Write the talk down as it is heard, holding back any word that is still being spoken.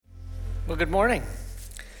Well, good morning.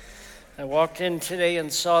 I walked in today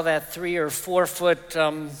and saw that 3 or 4 foot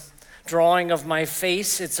drawing of my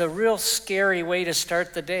face. It's a real scary way to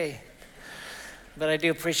start the day. But I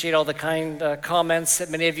do appreciate all the kind comments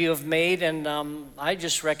that many of you have made, and I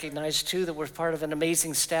just recognize too that we're part of an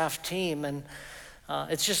amazing staff team, and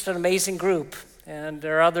it's just an amazing group. And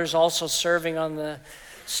there are others also serving on the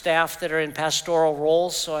staff that are in pastoral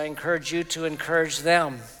roles, so I encourage you to encourage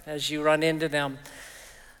them as you run into them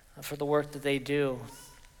for the work that they do.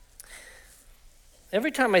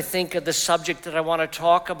 Every time I think of the subject that I want to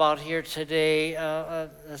talk about here today, a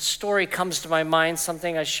story comes to my mind,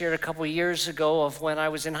 something I shared a couple years ago of when I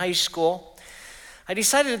was in high school. I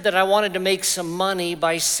decided that I wanted to make some money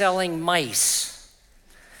by selling mice.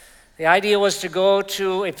 The idea was to go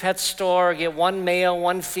to a pet store, get one male,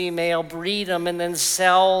 one female, breed them, and then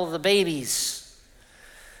sell the babies.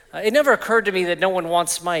 It never occurred to me that no one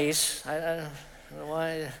wants mice. I don't know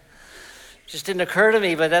why. It just didn't occur to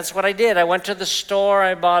me, but that's what I did. I went to the store,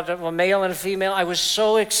 I bought a male and a female. I was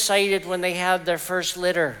so excited when they had their first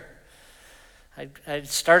litter. I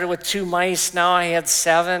started with 2 mice, now I had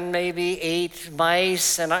 7, maybe 8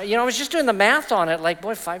 mice. And I was just doing the math on it, like,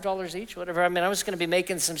 boy, $5 each, whatever. I mean, I was gonna be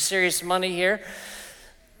making some serious money here.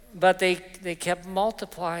 But they kept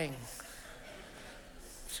multiplying.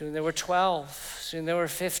 Soon there were 12, soon there were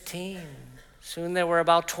 15, soon there were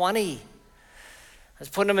about 20. I was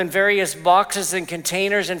putting them in various boxes and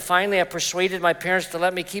containers, and finally I persuaded my parents to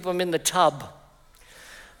let me keep them in the tub.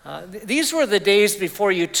 These were the days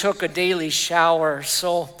before you took a daily shower,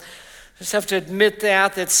 so I just have to admit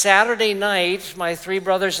that Saturday night, my 3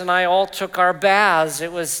 brothers and I all took our baths.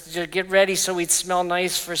 It was to get ready so we'd smell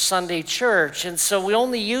nice for Sunday church, and so we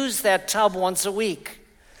only used that tub once a week.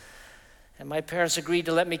 And my parents agreed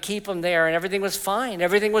to let me keep them there, and everything was fine.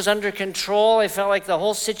 Everything was under control. I felt like the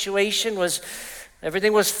whole situation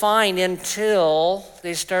everything was fine until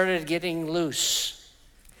they started getting loose.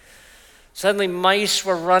 Suddenly mice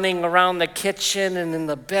were running around the kitchen and in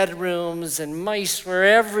the bedrooms, and mice were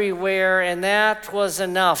everywhere, and that was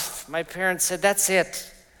enough. My parents said, that's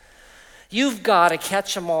it. You've got to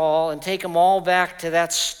catch them all and take them all back to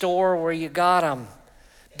that store where you got them.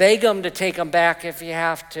 Beg them to take them back if you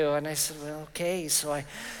have to. And I said, well, okay. So I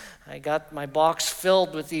got my box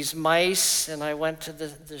filled with these mice, and I went to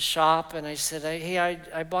the shop, and I said, hey,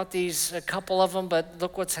 I bought a couple of them, but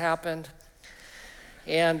look what's happened.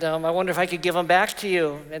 And I wonder if I could give them back to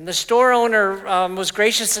you. And the store owner was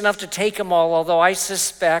gracious enough to take them all, although I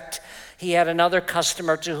suspect he had another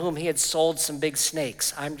customer to whom he had sold some big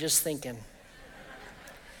snakes. I'm just thinking.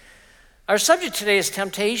 Our subject today is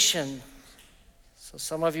temptation. So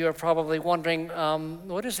some of you are probably wondering,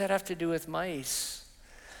 what does that have to do with mice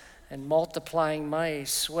and multiplying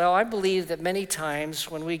mice? Well, I believe that many times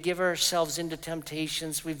when we give ourselves into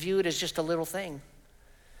temptations, we view it as just a little thing.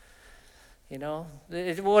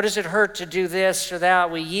 What does it hurt to do this or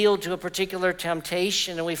that? We yield to a particular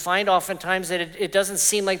temptation, and we find oftentimes that it doesn't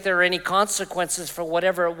seem like there are any consequences for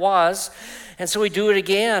whatever it was. And so we do it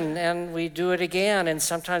again, and we do it again. And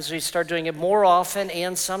sometimes we start doing it more often,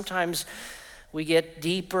 and sometimes we get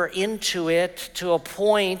deeper into it to a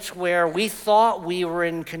point where we thought we were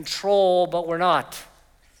in control, but we're not.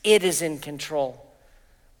 It is in control.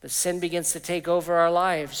 The sin begins to take over our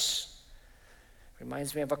lives.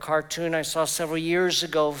 Reminds me of a cartoon I saw several years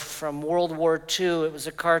ago from World War II. It was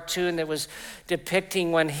a cartoon that was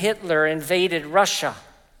depicting when Hitler invaded Russia.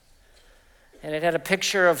 And it had a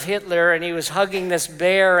picture of Hitler, and he was hugging this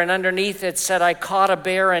bear, and underneath it said, I caught a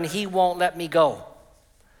bear and he won't let me go.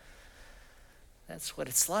 That's what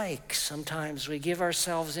it's like. Sometimes we give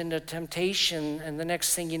ourselves into temptation, and the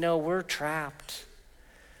next thing you know, we're trapped.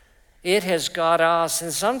 It has got us,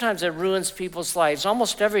 and sometimes it ruins people's lives.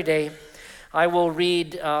 Almost every day, I will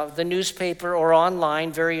read the newspaper or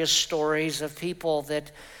online various stories of people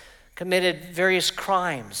that committed various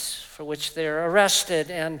crimes for which they're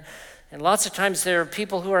arrested. And lots of times there are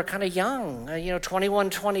people who are kind of young, 21,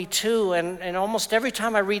 22. And almost every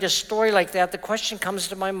time I read a story like that, the question comes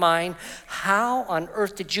to my mind, how on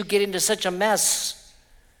earth did you get into such a mess?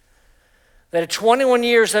 That at 21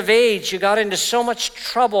 years of age, you got into so much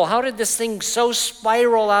trouble. How did this thing so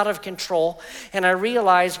spiral out of control? And I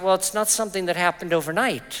realized, well, it's not something that happened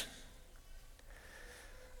overnight.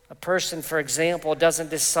 A person, for example, doesn't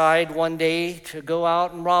decide one day to go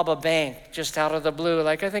out and rob a bank just out of the blue,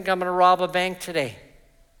 like, I think I'm going to rob a bank today.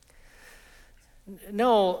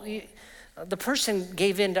 No, the person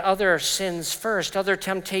gave in to other sins first, other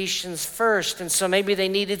temptations first. And so maybe they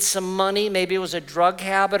needed some money. Maybe it was a drug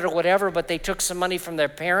habit or whatever, but they took some money from their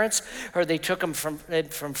parents, or they took them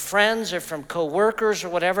from friends or from co-workers or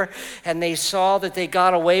whatever, and they saw that they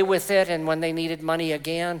got away with it. And when they needed money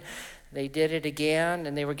again, they did it again,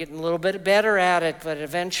 and they were getting a little bit better at it, but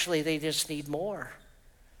eventually they just need more.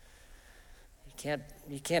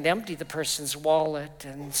 You can't empty the person's wallet,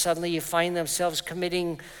 and suddenly you find themselves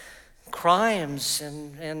committing crimes,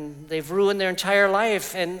 and they've ruined their entire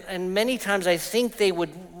life. And many times I think they would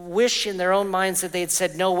wish in their own minds that they had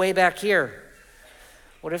said no way back here.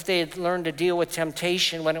 What if they had learned to deal with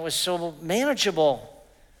temptation when it was so manageable,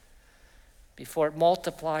 before it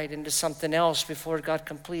multiplied into something else, before it got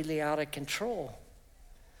completely out of control?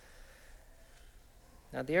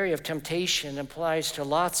 Now, the area of temptation applies to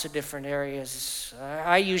lots of different areas.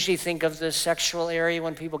 I usually think of the sexual area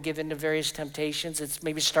when people give in to various temptations. It's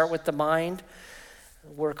maybe start with the mind,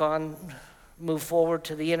 move forward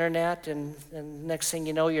to the internet, and next thing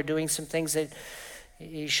you know, you're doing some things that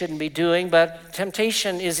you shouldn't be doing. But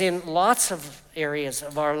temptation is in lots of areas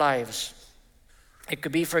of our lives. It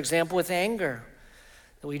could be, for example, with anger.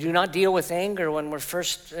 We do not deal with anger when we're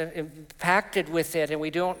first impacted with it, and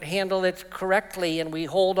we don't handle it correctly, and we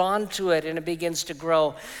hold on to it, and it begins to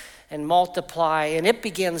grow and multiply, and it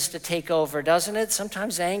begins to take over, doesn't it?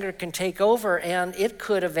 Sometimes anger can take over, and it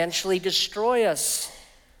could eventually destroy us.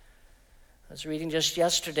 I was reading just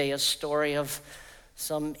yesterday a story of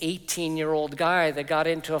some 18-year-old guy that got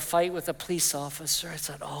into a fight with a police officer. I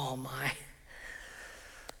thought, oh my,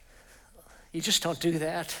 you just don't do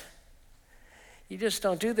that. You just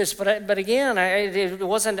don't do this. But again, it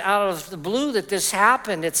wasn't out of the blue that this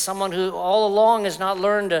happened. It's someone who all along has not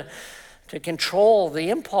learned to control the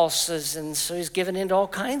impulses, and so he's given into all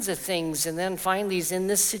kinds of things. And then finally he's in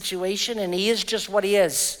this situation, and he is just what he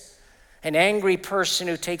is. An angry person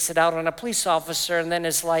who takes it out on a police officer, and then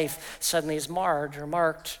his life suddenly is marred or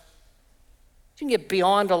marked. You can get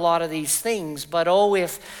beyond a lot of these things, but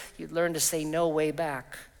if you learn to say no way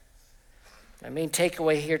back. My main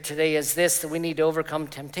takeaway here today is this, that we need to overcome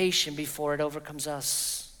temptation before it overcomes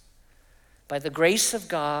us. By the grace of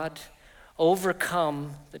God,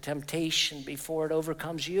 overcome the temptation before it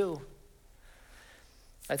overcomes you.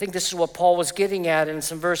 I think this is what Paul was getting at in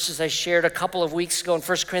some verses I shared a couple of weeks ago in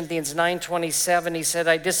 1 Corinthians 9:27. He said,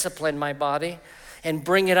 I discipline my body and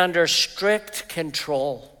bring it under strict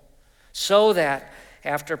control, so that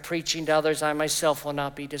after preaching to others, I myself will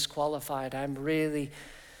not be disqualified. I'm really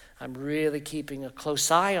keeping a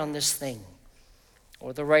close eye on this thing.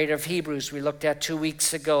 Or the writer of Hebrews we looked at 2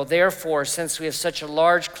 weeks ago. Therefore, since we have such a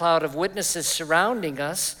large cloud of witnesses surrounding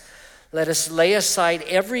us, let us lay aside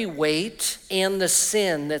every weight and the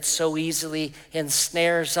sin that so easily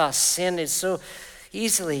ensnares us. Sin is so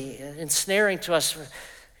easily ensnaring to us.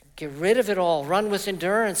 Get rid of it all. Run with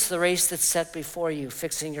endurance the race that's set before you,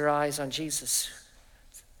 fixing your eyes on Jesus,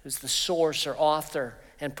 who's the source or author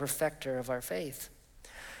and perfecter of our faith.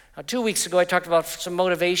 Now, 2 weeks ago, I talked about some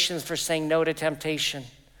motivations for saying no to temptation.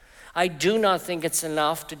 I do not think it's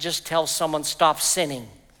enough to just tell someone, stop sinning,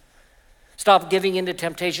 stop giving into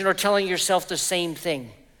temptation, or telling yourself the same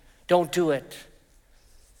thing. Don't do it.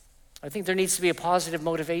 I think there needs to be a positive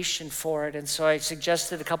motivation for it. And so I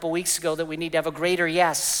suggested a couple weeks ago that we need to have a greater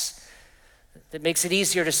yes that makes it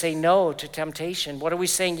easier to say no to temptation. What are we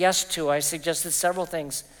saying yes to? I suggested several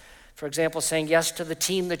things. For example, saying yes to the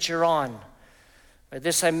team that you're on. By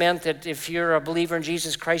this I meant that if you're a believer in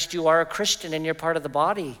Jesus Christ, you are a Christian and you're part of the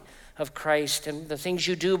body of Christ. And the things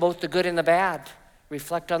you do, both the good and the bad,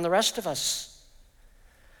 reflect on the rest of us.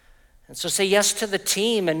 And so say yes to the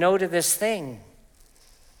team and no to this thing.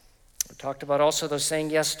 We talked about also those saying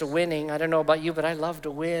yes to winning. I don't know about you, but I love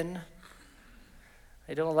to win.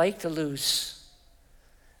 I don't like to lose.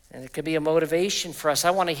 And it could be a motivation for us.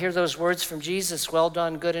 I want to hear those words from Jesus, well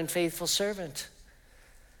done, good and faithful servant.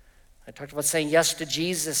 I talked about saying yes to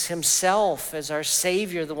Jesus himself as our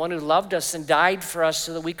Savior, the one who loved us and died for us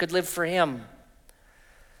so that we could live for him.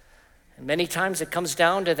 And many times it comes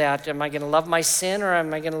down to that. Am I going to love my sin, or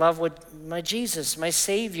am I going to love my Jesus, my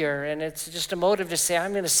Savior? And it's just a motive to say,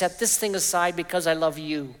 I'm going to set this thing aside because I love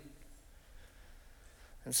you.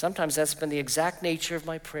 And sometimes that's been the exact nature of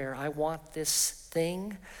my prayer. I want this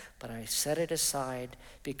thing, but I set it aside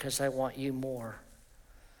because I want you more.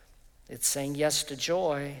 It's saying yes to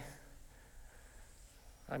joy.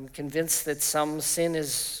 I'm convinced that some sin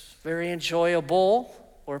is very enjoyable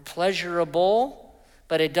or pleasurable,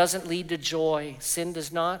 but it doesn't lead to joy. Sin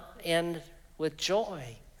does not end with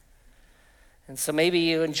joy. And so maybe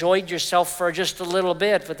you enjoyed yourself for just a little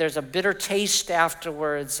bit, but there's a bitter taste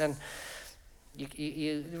afterwards. And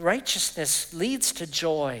Righteousness leads to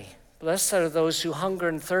joy. Blessed are those who hunger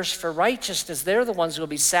and thirst for righteousness. They're the ones who will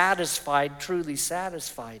be satisfied, truly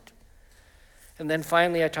satisfied. And then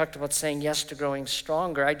finally, I talked about saying yes to growing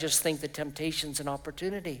stronger. I just think that temptation's an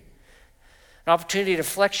opportunity to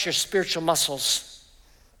flex your spiritual muscles,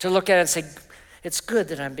 to look at it and say, it's good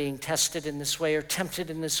that I'm being tested in this way or tempted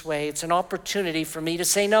in this way. It's an opportunity for me to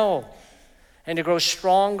say no and to grow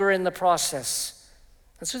stronger in the process.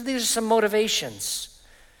 And so these are some motivations.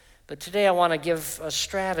 But today I want to give a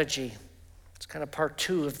strategy. It's kind of part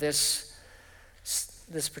 2 of this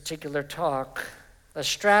particular talk. A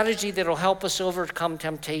strategy that will help us overcome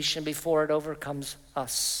temptation before it overcomes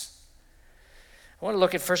us. I want to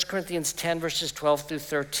look at 1 Corinthians 10, verses 12 through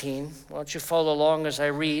 13. Why don't you follow along as I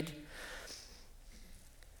read?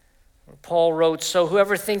 Paul wrote, "So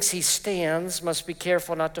whoever thinks he stands must be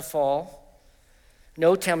careful not to fall.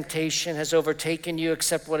 No temptation has overtaken you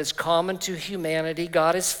except what is common to humanity.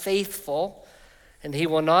 God is faithful, and he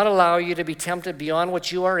will not allow you to be tempted beyond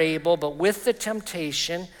what you are able, but with the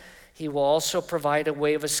temptation, he will also provide a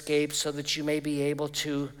way of escape so that you may be able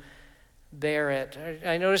to bear it."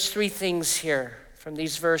 I noticed 3 things here from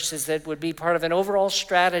these verses that would be part of an overall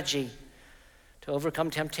strategy to overcome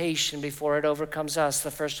temptation before it overcomes us. The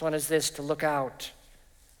first one is this: to look out,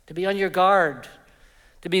 to be on your guard,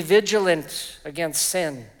 to be vigilant against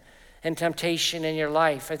sin and temptation in your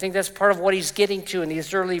life. I think that's part of what he's getting to in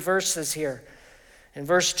these early verses here. In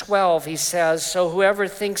verse 12, he says, "So whoever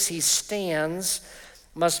thinks he stands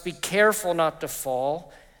must be careful not to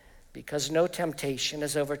fall, because no temptation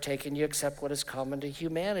has overtaken you except what is common to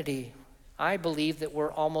humanity." I believe that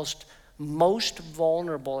we're almost most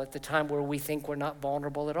vulnerable at the time where we think we're not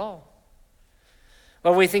vulnerable at all.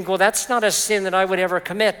 Where we think, well, that's not a sin that I would ever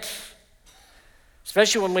commit.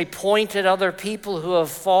 Especially when we point at other people who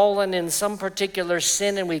have fallen in some particular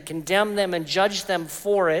sin and we condemn them and judge them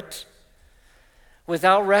for it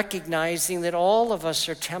without recognizing that all of us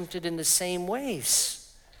are tempted in the same ways.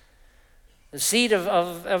 The seed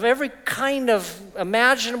of every kind of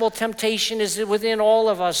imaginable temptation is within all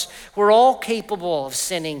of us. We're all capable of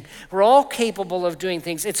sinning. We're all capable of doing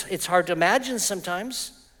things. It's hard to imagine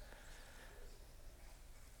sometimes.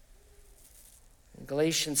 In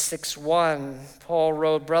Galatians 6:1, Paul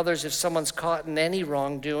wrote, "Brothers, if someone's caught in any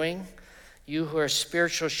wrongdoing, you who are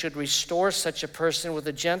spiritual should restore such a person with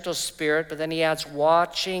a gentle spirit." But then he adds,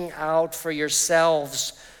 "watching out for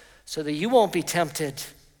yourselves so that you won't be tempted."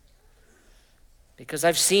 Because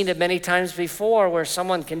I've seen it many times before where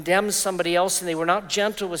someone condemns somebody else and they were not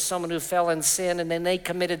gentle with someone who fell in sin, and then they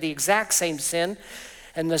committed the exact same sin.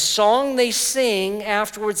 And the song they sing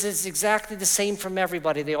afterwards is exactly the same from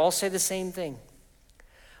everybody. They all say the same thing.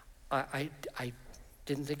 I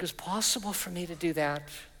didn't think it was possible for me to do that.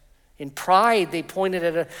 In pride, they pointed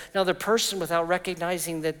at another person without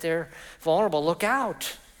recognizing that they're vulnerable. Look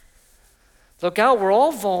out. Look out. We're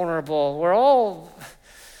all vulnerable. We're all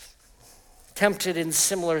tempted in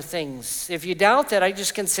similar things. If you doubt that, I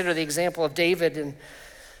just consider the example of David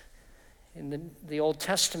in the Old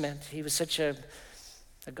Testament. He was such a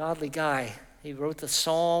godly guy. He wrote the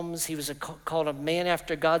Psalms. He was called a man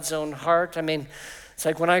after God's own heart. I mean, it's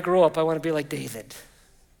like when I grow up, I want to be like David.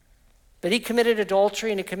 But he committed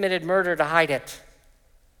adultery and he committed murder to hide it.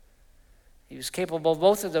 He was capable of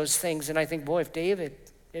both of those things. And I think, boy, if David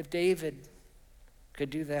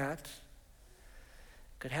could do that,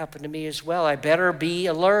 could happen to me as well. I better be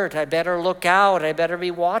alert. I better look out. I better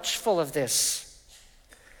be watchful of this.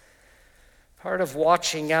 Part of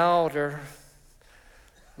watching out or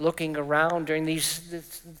looking around during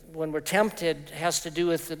when we're tempted has to do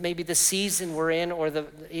with maybe the season we're in or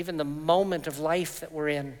even the moment of life that we're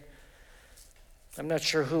in. I'm not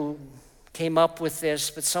sure who came up with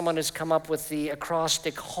this, but someone has come up with the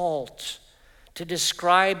acrostic HALT to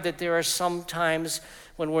describe that there are some times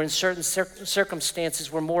when we're in certain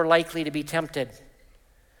circumstances, we're more likely to be tempted.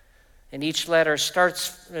 And each letter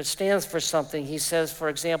stands for something. He says, for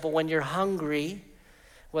example, when you're hungry,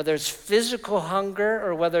 whether it's physical hunger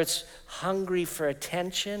or whether it's hungry for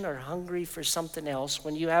attention or hungry for something else,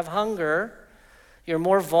 when you have hunger, you're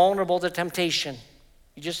more vulnerable to temptation.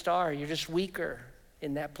 You just are. You're just weaker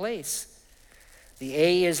in that place. The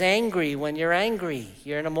A is angry. When you're angry,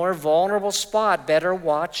 you're in a more vulnerable spot. Better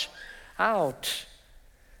watch out.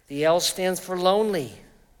 The L stands for lonely.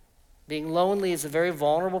 Being lonely is a very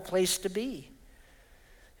vulnerable place to be.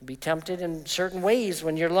 You'll be tempted in certain ways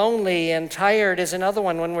when you're lonely, and tired is another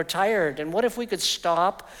one when we're tired. And what if we could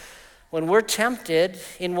stop when we're tempted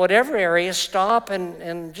in whatever area, stop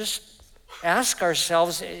and just ask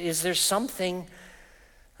ourselves, is there something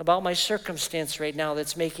about my circumstance right now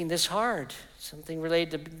that's making this hard? something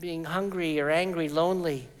related to being hungry or angry,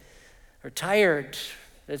 lonely, or tired.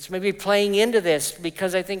 It's maybe playing into this,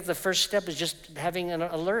 because I think the first step is just having an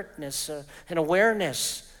alertness, an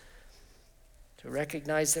awareness to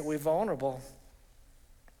recognize that we're vulnerable,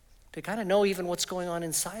 to kind of know even what's going on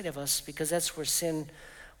inside of us, because that's where sin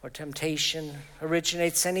or temptation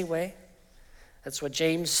originates anyway. That's what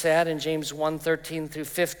James said in James 1:13 through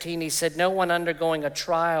 15. He said, no one undergoing a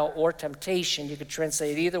trial or temptation, you could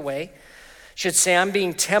translate it either way, should say, I'm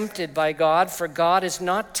being tempted by God, for God is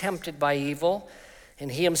not tempted by evil,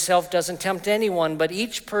 and he himself doesn't tempt anyone, but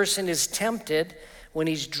each person is tempted when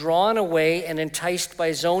he's drawn away and enticed by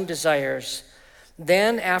his own desires.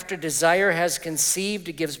 Then, after desire has conceived,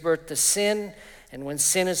 it gives birth to sin, and when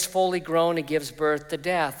sin is fully grown, it gives birth to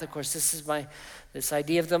death. Of course, this is this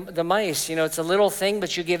idea of the mice. You know, it's a little thing,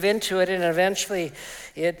 but you give into it, and eventually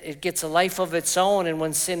it gets a life of its own, and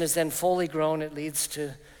when sin is then fully grown, it leads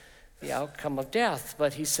to the outcome of death.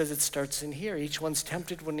 But he says it starts in here. Each one's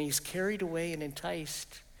tempted when he's carried away and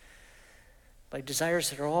enticed by desires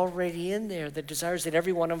that are already in there, the desires that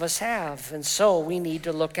every one of us have. And so we need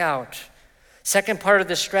to look out. Second part of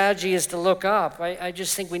the strategy is to look up. I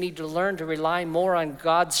just think we need to learn to rely more on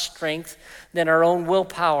God's strength than our own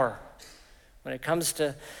willpower. When it comes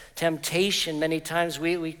to temptation, many times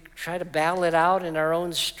we try to battle it out in our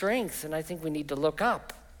own strength, and I think we need to look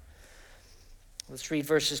up. Let's read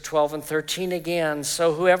verses 12 and 13 again.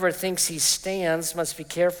 So whoever thinks he stands must be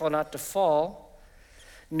careful not to fall.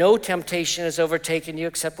 No temptation has overtaken you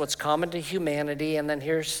except what's common to humanity. And then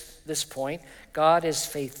here's this point. God is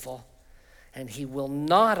faithful, and he will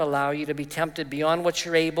not allow you to be tempted beyond what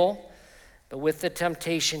you're able. But with the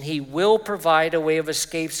temptation, he will provide a way of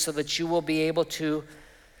escape so that you will be able to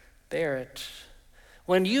bear it.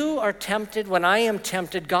 When you are tempted, when I am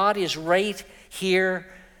tempted, God is right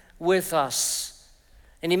here with us.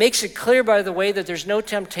 And he makes it clear, by the way, that there's no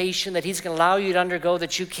temptation that he's going to allow you to undergo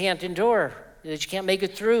that you can't endure, that you can't make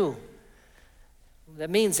it through.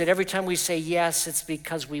 That means that every time we say yes, it's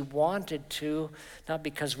because we wanted to, not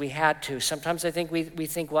because we had to. Sometimes I think we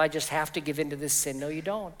think, well, I just have to give in to this sin. No, you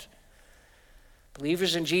don't.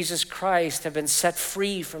 Believers in Jesus Christ have been set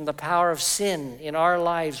free from the power of sin in our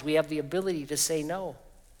lives. We have the ability to say no.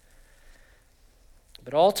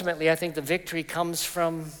 But ultimately, I think the victory comes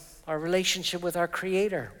from our relationship with our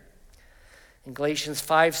Creator. In Galatians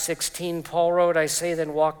 5:16, Paul wrote, I say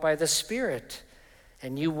then walk by the Spirit,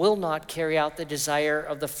 and you will not carry out the desire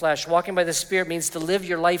of the flesh. Walking by the Spirit means to live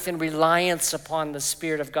your life in reliance upon the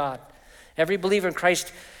Spirit of God. Every believer in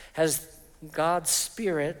Christ has God's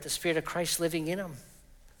Spirit, the Spirit of Christ living in him.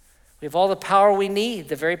 We have all the power we need.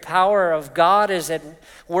 The very power of God is at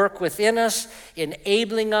work within us,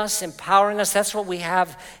 enabling us, empowering us. That's what we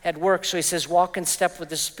have at work. So he says, walk in step with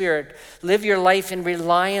the Spirit. Live your life in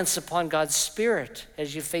reliance upon God's Spirit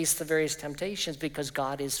as you face the various temptations, because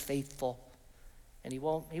God is faithful. And he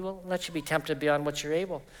won't let you be tempted beyond what you're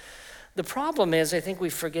able. The problem is, I think we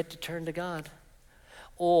forget to turn to God,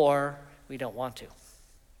 or we don't want to.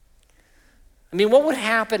 I mean, what would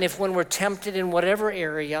happen if when we're tempted in whatever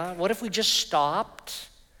area, what if we just stopped,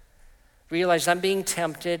 realized I'm being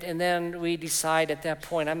tempted, and then we decide at that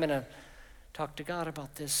point, I'm going to talk to God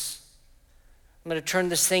about this. I'm going to turn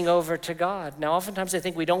this thing over to God. Now, oftentimes I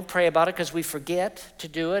think we don't pray about it because we forget to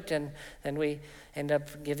do it, and then we end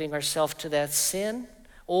up giving ourselves to that sin.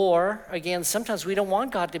 Or, again, sometimes we don't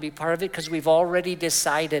want God to be part of it because we've already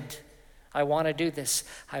decided, I want to do this.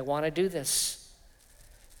 I want to do this.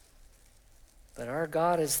 But our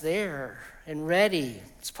God is there and ready.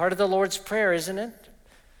 It's part of the Lord's Prayer, isn't it?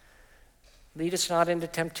 Lead us not into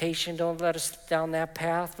temptation. Don't let us down that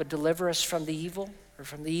path, but deliver us from the evil, or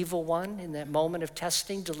from the evil one in that moment of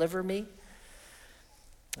testing. Deliver me.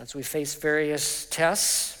 As we face various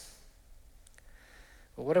tests.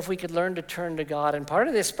 But what if we could learn to turn to God? And part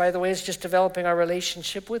of this, by the way, is just developing our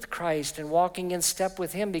relationship with Christ and walking in step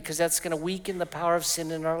with him, because that's going to weaken the power of sin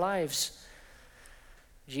in our lives.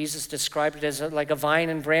 Jesus described it as like a vine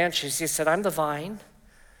and branches. He said, I'm the vine.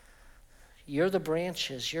 You're the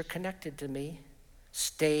branches. You're connected to me.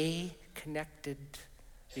 Stay connected,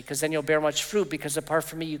 because then you'll bear much fruit, because apart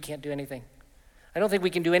from me, you can't do anything. I don't think we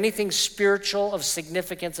can do anything spiritual of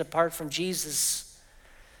significance apart from Jesus.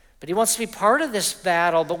 But he wants to be part of this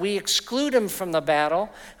battle, but we exclude him from the battle.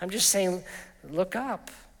 I'm just saying, look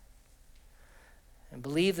up and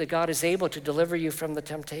believe that God is able to deliver you from the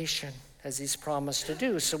temptation, as he's promised to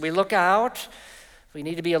do. So we look out. We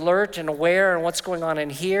need to be alert and aware of what's going on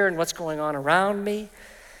in here and what's going on around me,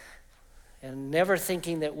 and never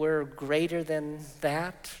thinking that we're greater than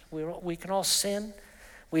that. We can all sin.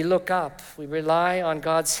 We look up. We rely on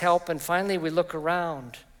God's help. And finally, we look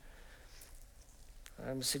around.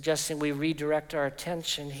 I'm suggesting we redirect our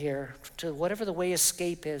attention here to whatever the way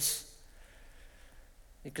escape is.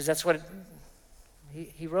 Because that's what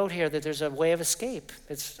he wrote here, that there's a way of escape.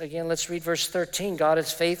 Again, let's read verse 13. God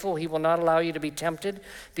is faithful. He will not allow you to be tempted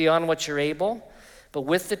beyond what you're able. But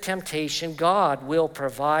with the temptation, God will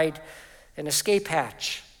provide an escape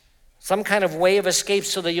hatch. Some kind of way of escape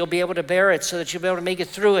so that you'll be able to bear it, so that you'll be able to make it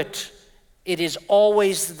through it. It is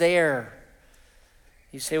always there.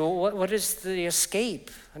 You say, well, what is the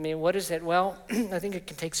escape? I mean, what is it? Well, I think it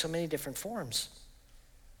can take so many different forms.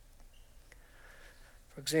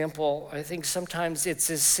 For example, I think sometimes it's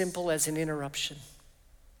as simple as an interruption.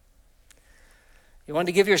 You want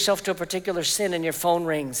to give yourself to a particular sin and your phone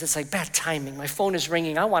rings. It's like bad timing. My phone is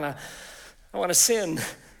ringing. I want to sin.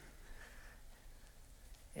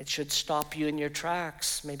 It should stop you in your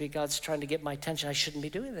tracks. Maybe God's trying to get my attention. I shouldn't be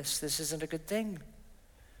doing this. This isn't a good thing.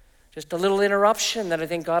 Just a little interruption that I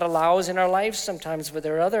think God allows in our lives sometimes, but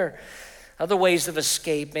there are other ways of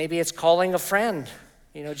escape. Maybe it's calling a friend.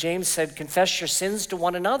 You know, James said, confess your sins to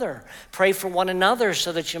one another. Pray for one another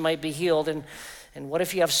so that you might be healed. And what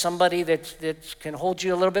if you have somebody that can hold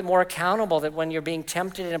you a little bit more accountable, that when you're being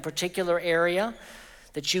tempted in a particular area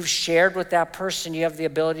that you've shared with that person, you have the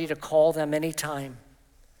ability to call them anytime.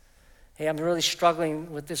 Hey, I'm really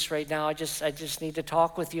struggling with this right now. I just need to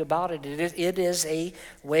talk with you about it. It is a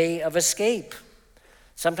way of escape.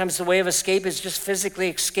 Sometimes the way of escape is just physically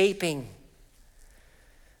escaping.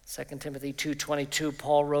 2 Timothy 2:22,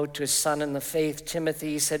 Paul wrote to his son in the faith,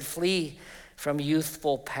 Timothy, he said, flee from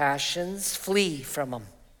youthful passions. Flee from them.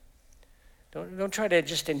 Don't try to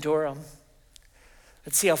just endure them.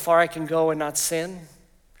 Let's see how far I can go and not sin.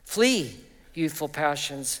 Flee youthful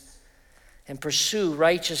passions and pursue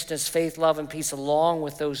righteousness, faith, love, and peace along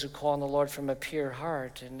with those who call on the Lord from a pure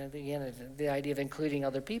heart. And again, the idea of including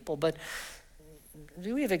other people. But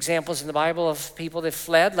do we have examples in the Bible of people that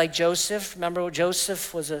fled, like Joseph? Remember,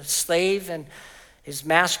 Joseph was a slave, and his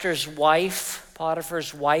master's wife,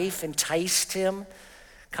 Potiphar's wife, enticed him.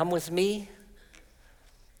 Come with me.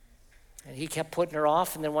 And he kept putting her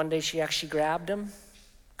off, and then one day she actually grabbed him.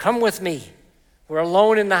 Come with me. We're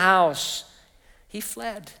alone in the house. He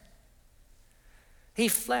fled. He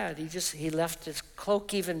fled. He left his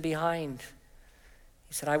cloak even behind.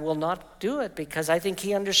 He said, I will not do it, because I think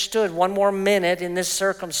he understood one more minute in this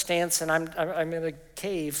circumstance and I'm in a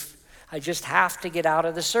cave. I just have to get out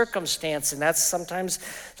of the circumstance. And that's sometimes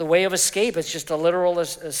the way of escape. It's just a literal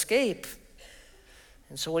escape.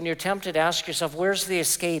 And so when you're tempted, ask yourself, where's the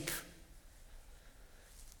escape?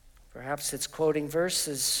 Perhaps it's quoting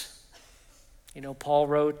verses. You know, Paul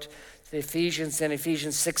wrote to the Ephesians in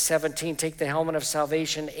Ephesians 6:17, take the helmet of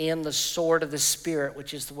salvation and the sword of the Spirit,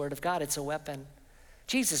 which is the word of God. It's a weapon.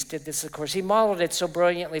 Jesus did this, of course. He modeled it so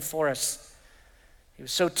brilliantly for us. He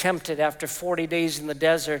was so tempted after 40 days in the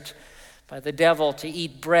desert by the devil to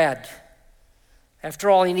eat bread. After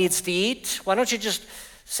all he needs to eat, why don't you just,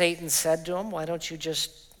 Satan said to him, why don't you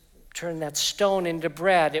just turn that stone into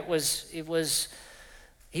bread? He was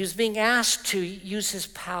being asked to use his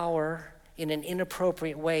power in an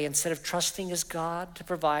inappropriate way. Instead of trusting his God to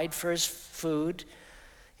provide for his food,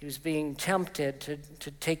 he was being tempted to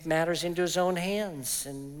take matters into his own hands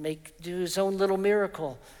and do his own little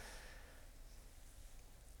miracle.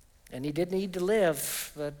 And he did need to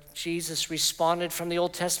live, but Jesus responded from the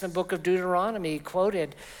Old Testament book of Deuteronomy. He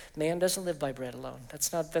quoted, man doesn't live by bread alone.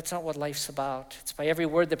 That's not what life's about. It's by every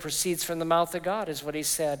word that proceeds from the mouth of God, is what he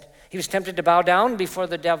said. He was tempted to bow down before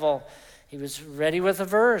the devil. He was ready with a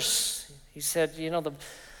verse. He said, you know, the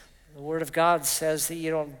word of God says that you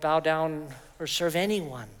don't bow down or serve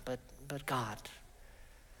anyone but God,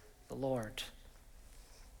 the Lord.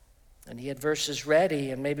 And he had verses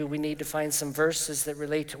ready, and maybe we need to find some verses that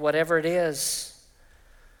relate to whatever it is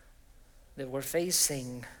that we're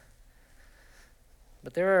facing.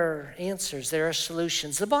 But there are answers, there are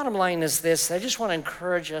solutions. The bottom line is this. I just want to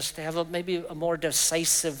encourage us to have maybe a more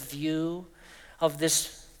decisive view of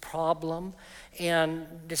this problem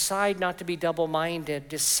and decide not to be double-minded.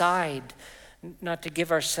 Decide not to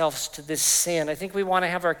give ourselves to this sin. I think we want to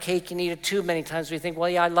have our cake and eat it too many times. We think, well,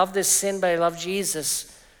 yeah, I love this sin, but I love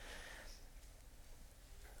Jesus.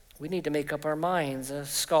 We need to make up our minds. A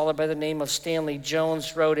scholar by the name of Stanley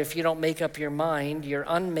Jones wrote, if you don't make up your mind, your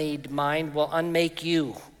unmade mind will unmake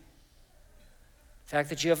you. The fact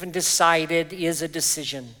that you haven't decided is a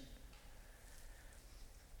decision.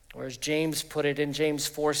 Or as James put it in James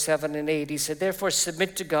 4:7-8, he said, therefore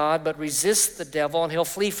submit to God, but resist the devil and he'll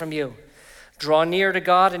flee from you. Draw near to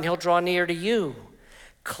God and he'll draw near to you.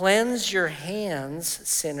 Cleanse your hands,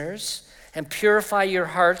 sinners, and purify your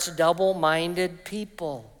hearts, double-minded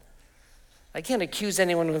people. I can't accuse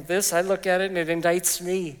anyone with this. I look at it and it indicts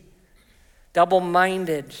me.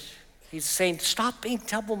 Double-minded. He's saying, stop being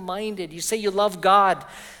double-minded. You say you love God,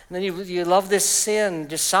 and then you love this sin.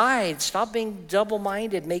 Decide. Stop being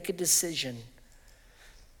double-minded. Make a decision.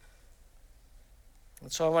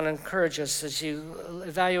 And so I want to encourage us as you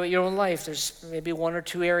evaluate your own life. There's maybe one or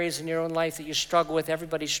two areas in your own life that you struggle with.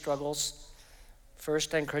 Everybody struggles.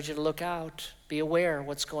 First, I encourage you to look out. Be aware of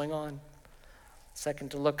what's going on.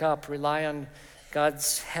 Second, to look up. Rely on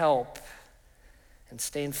God's help and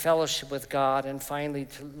stay in fellowship with God. And finally,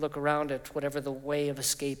 to look around at whatever the way of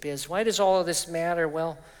escape is. Why does all of this matter?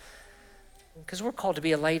 Well, because we're called to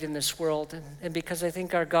be a light in this world. And because I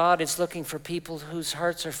think our God is looking for people whose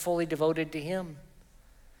hearts are fully devoted to Him.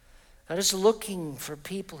 God is looking for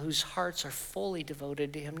people whose hearts are fully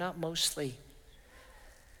devoted to Him, not mostly.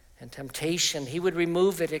 And temptation, He would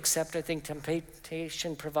remove it, except I think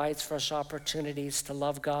temptation provides for us opportunities to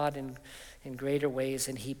love God in greater ways,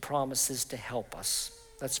 and He promises to help us.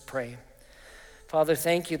 Let's pray. Father,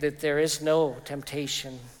 thank you that there is no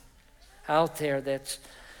temptation out there that's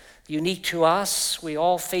unique to us. We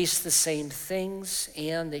all face the same things,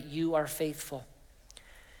 and that you are faithful.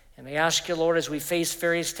 And I ask you, Lord, as we face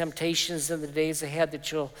various temptations in the days ahead,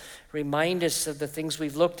 that you'll remind us of the things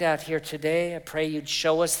we've looked at here today. I pray you'd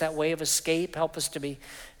show us that way of escape. Help us to be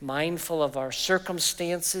mindful of our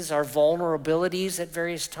circumstances, our vulnerabilities at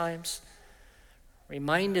various times.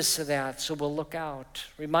 Remind us of that so we'll look out.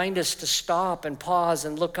 Remind us to stop and pause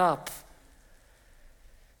and look up.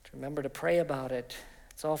 To remember to pray about it.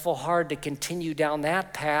 It's awful hard to continue down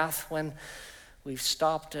that path when we've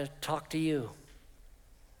stopped to talk to you.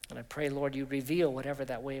 And I pray, Lord, you reveal whatever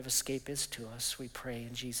that way of escape is to us. We pray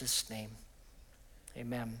in Jesus' name.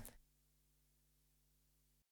 Amen.